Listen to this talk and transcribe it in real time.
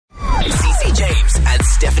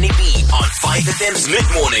Stephanie B on 5FM's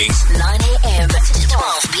Mid-Mornings. 9 a.m. to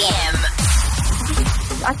 12 p.m.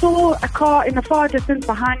 I saw a car in the far distance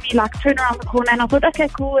behind me, like turn around the corner, and I thought, okay,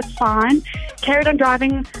 cool, it's fine. Carried on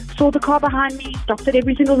driving, saw the car behind me, stopped at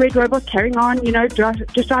every single red robot, carrying on,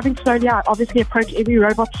 just driving slowly. I obviously approach every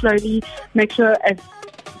robot slowly, make sure as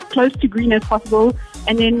close to green as possible,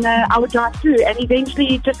 and then I would drive through. And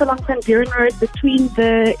eventually, just along Van Buren Road, between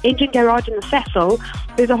the engine garage and the Cecil,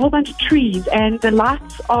 there's a whole bunch of trees, and the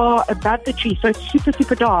lights are above the trees, so it's super,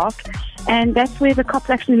 super dark. And that's where the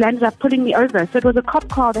cops actually landed up pulling me over. So it was a cop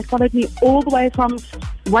car that followed me all the way from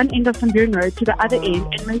one end of Van Buren Road to the other end.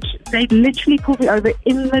 And they literally pulled me over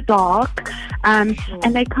in the dark. And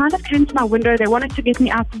they kind of came to my window. They wanted to get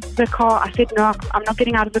me out of the car. I said, no, I'm not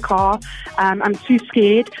getting out of the car. I'm too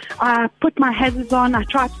scared. I put my hazards on. I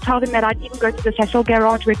tried to tell them that I'd even go to the Cecil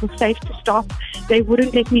garage where it was safe to stop. They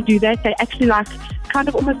wouldn't let me do that. They actually kind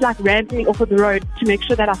of almost rammed me off of the road to make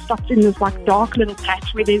sure that I stopped in this dark little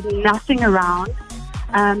patch where there's nothing around.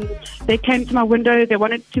 They came to my window. They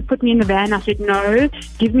wanted to put me in the van. I said, no,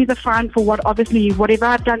 give me the fine for whatever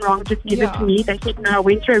I've done wrong, just give it to me. They said, no, I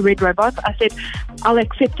went through a red robot. I said, I'll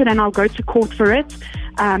accept it and I'll go to court for it.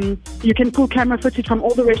 You can pull camera footage from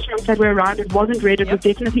all the restaurants that were around. It wasn't red. It was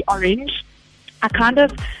definitely orange.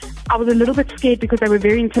 I was a little bit scared because they were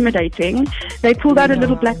very intimidating. They pulled out a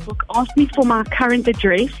little black book, asked me for my current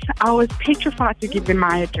address. I was petrified to give them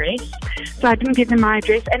my address, so I didn't give them my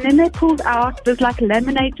address. And then they pulled out this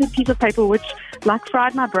laminated piece of paper, which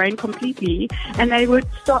fried my brain completely. And they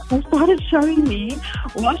started showing me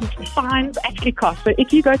what fines actually cost. So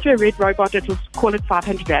if you go to a red robot, it will call it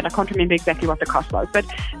 500 Rand. I can't remember exactly what the cost was, but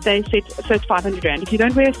they said, so it's 500 Rand. If you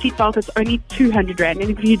don't wear a seatbelt, it's only 200 Rand.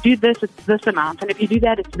 And if you do this, it's this amount. And if you do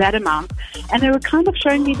that, it's that amount. And they were kind of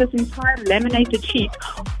showing me this entire laminated sheet,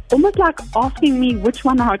 almost asking me which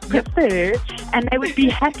one I would prefer, and they would be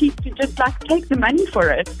happy to just take the money for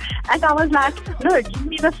it. And I was like, no, give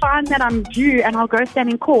me the fine that I'm due and I'll go stand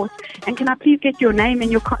in court. And can I please get your name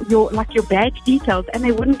and your badge details? And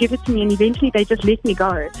they wouldn't give it to me, and eventually they just let me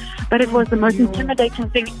go. But it was the most intimidating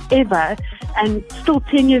thing ever. And still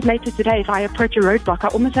 10 years later today, if I approach a roadblock, I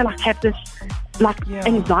almost have this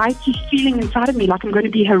anxiety feeling inside of me, like I'm going to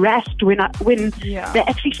be harassed when they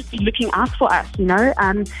actually should be looking out for us,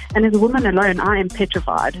 and as a woman alone, I am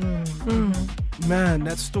petrified. Man,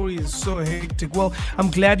 that story is so hectic. Well, I'm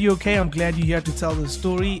glad you're okay. I'm glad you're here to tell the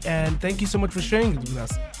story, and thank you so much for sharing it with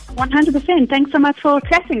us. 100%. Thanks so much for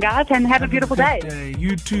chatting, guys, and have a beautiful day.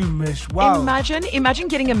 You too, Mish. Wow. Imagine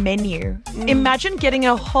getting a menu. Imagine getting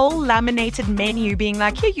a whole laminated menu being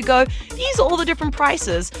like, here you go. These are all the different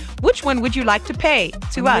prices. Which one would you like to pay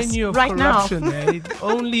to us menu of right corruption, now?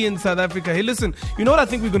 Only in South Africa. Hey, listen, you know what I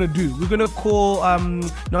think we're going to do? We're going to call,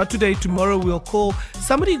 not today, tomorrow, we'll call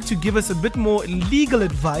somebody to give us a bit more legal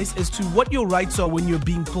advice as to what your rights are when you're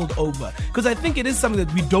being pulled over. Because I think it is something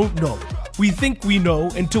that we don't know. We think we know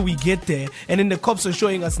until we get there, and then the cops are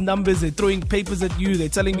showing us numbers, they're throwing papers at you, they're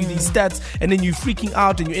telling you these stats, and then you're freaking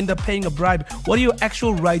out and you end up paying a bribe. What are your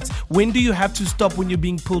actual rights? When do you have to stop when you're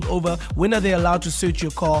being pulled over? When are they allowed to search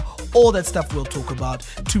your car? All that stuff we'll talk about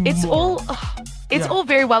tomorrow. It's all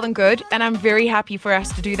very well and good, and I'm very happy for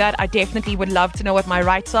us to do that. I definitely would love to know what my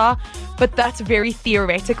rights are, but that's very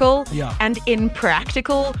theoretical and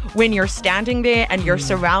impractical when you're standing there and you're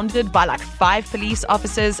surrounded by 5 police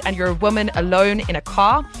officers and you're a woman alone in a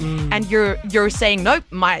car and you're saying, nope,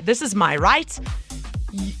 this is my right.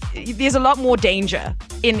 There's a lot more danger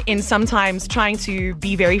in sometimes trying to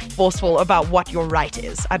be very forceful about what your right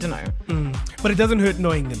is. I don't know. But it doesn't hurt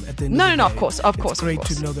knowing them at the end No, of the day. of course. It's great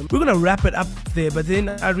to know them. We're going to wrap it up there, but then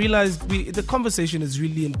I realized the conversation is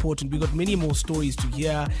really important. We've got many more stories to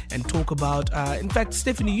hear and talk about. In fact,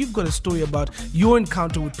 Stephanie, you've got a story about your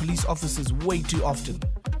encounter with police officers way too often.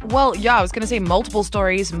 Well, I was going to say multiple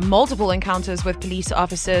stories, multiple encounters with police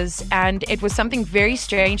officers, and it was something very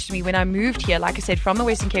strange to me when I moved here, like I said, from the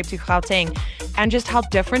Western Cape to Gauteng, and just how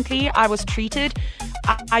differently I was treated.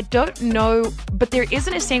 I don't know, but there is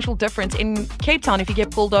an essential difference. In Cape Town, if you get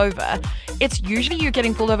pulled over, it's usually you're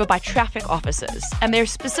getting pulled over by traffic officers, and they're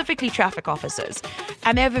specifically traffic officers,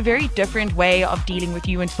 and they have a very different way of dealing with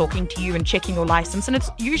you and talking to you and checking your license, and it's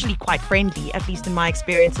usually quite friendly, at least in my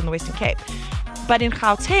experience in the Western Cape. But in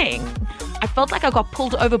Gauteng, I felt like I got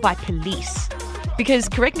pulled over by police. Because,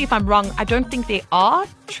 correct me if I'm wrong, I don't think they are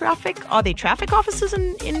traffic. Are they traffic officers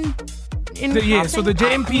in Yeah, so the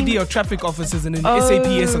JMPD are traffic officers and then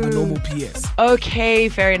SAPS are the normal PS. Okay,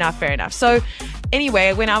 fair enough. So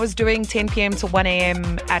Anyway, when I was doing 10 p.m. to 1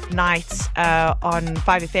 a.m. at night on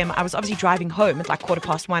 5FM, I was obviously driving home at like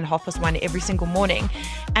 1:15, 1:30 every single morning.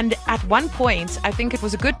 And at one point, I think it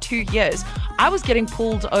was a good 2 years, I was getting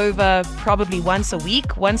pulled over probably once a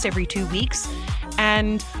week, once every 2 weeks.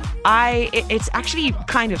 And it's actually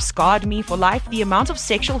kind of scarred me for life. The amount of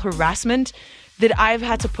sexual harassment that I've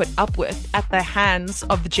had to put up with at the hands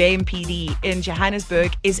of the JMPD in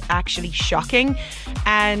Johannesburg is actually shocking.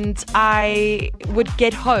 And I would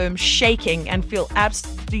get home shaking and feel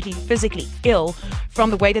absolutely physically ill from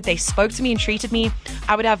the way that they spoke to me and treated me.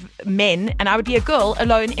 I would have men, and I would be a girl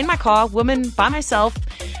alone in my car, woman by myself,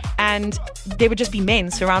 and there would just be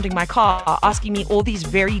men surrounding my car asking me all these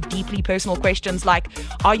very deeply personal questions like,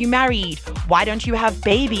 are you married? Why don't you have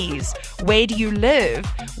babies? Where do you live?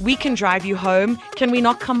 We can drive you home. Can we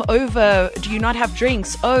not come over? Do you not have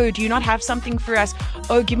drinks? Oh, do you not have something for us?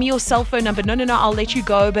 Oh, give me your cell phone number. No, I'll let you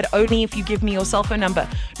go, but only if you give me your cell phone number.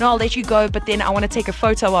 No, I'll let you go, but then I want to take a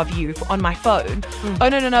photo of you on my phone. Oh,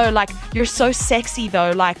 no, like, you're so sexy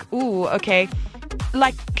though. Like, ooh, okay.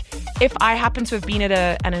 Like, if I happen to have been at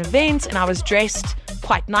an event and I was dressed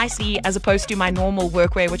quite nicely as opposed to my normal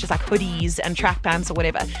workwear, which is like hoodies and track pants or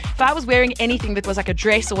whatever. If I was wearing anything that was like a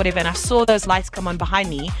dress or whatever and I saw those lights come on behind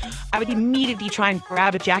me, I would immediately try and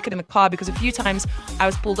grab a jacket in the car, because a few times I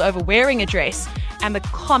was pulled over wearing a dress, and the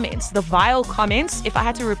comments, the vile comments, if I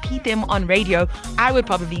had to repeat them on radio, I would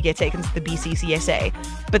probably get taken to the BCCSA.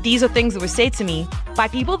 But these are things that were said to me by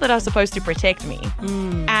people that are supposed to protect me.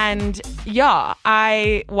 And yeah,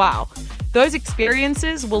 wow. Those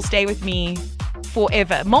experiences will stay with me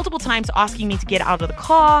forever. Multiple times asking me to get out of the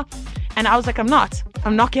car, and I was like, I'm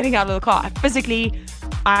not getting out of the car. Physically,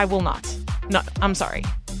 I will not. No, I'm sorry.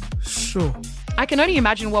 Sure. I can only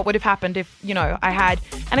imagine what would have happened if, I had.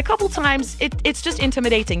 And a couple times, it's just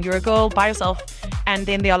intimidating. You're a girl by yourself, and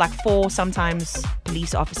then there are like 4 sometimes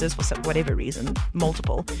police officers for whatever reason,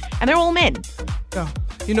 multiple, and they're all men. Yeah.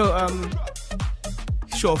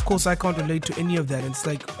 Sure, of course I can't relate to any of that. It's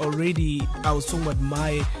like, already I was talking about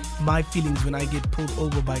my feelings when I get pulled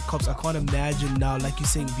over by cops. I can't imagine now, like you're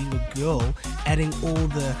saying, being a girl, adding all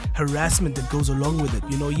the harassment that goes along with it.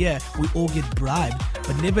 Yeah, we all get bribed,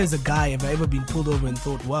 but never as a guy have I ever been pulled over and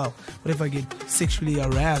thought, wow, what if I get sexually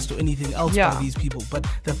harassed or anything else by these people? But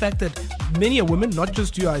the fact that many a women, not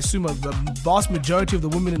just you, I assume a vast majority of the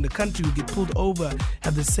women in the country who get pulled over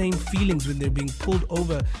have the same feelings when they're being pulled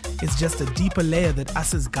over, is just a deeper layer that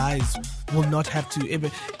us as guys will not have to ever.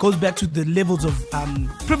 It goes back to the levels of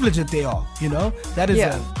privilege that they are, That is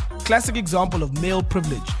a classic example of male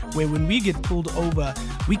privilege, where when we get pulled over,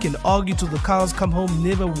 we can argue till the cows come home.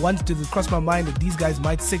 Never once did it cross my mind that these guys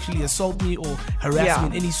might sexually assault me or harass me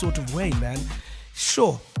in any sort of way, man.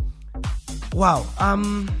 Sure. Wow.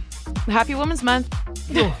 Happy Women's Month.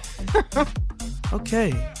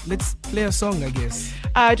 Okay, let's play a song, I guess.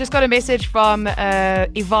 I just got a message from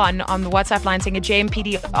Yvonne on the WhatsApp line saying a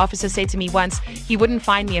JMPD officer said to me once he wouldn't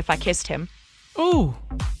find me if I kissed him. Ooh.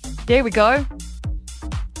 There we go.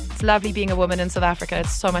 It's lovely being a woman in South Africa.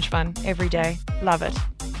 It's so much fun every day. Love it.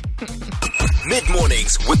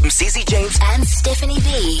 Mid-mornings with Msisi James and Stephanie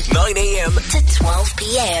B. 9 a.m. to 12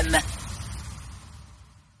 p.m.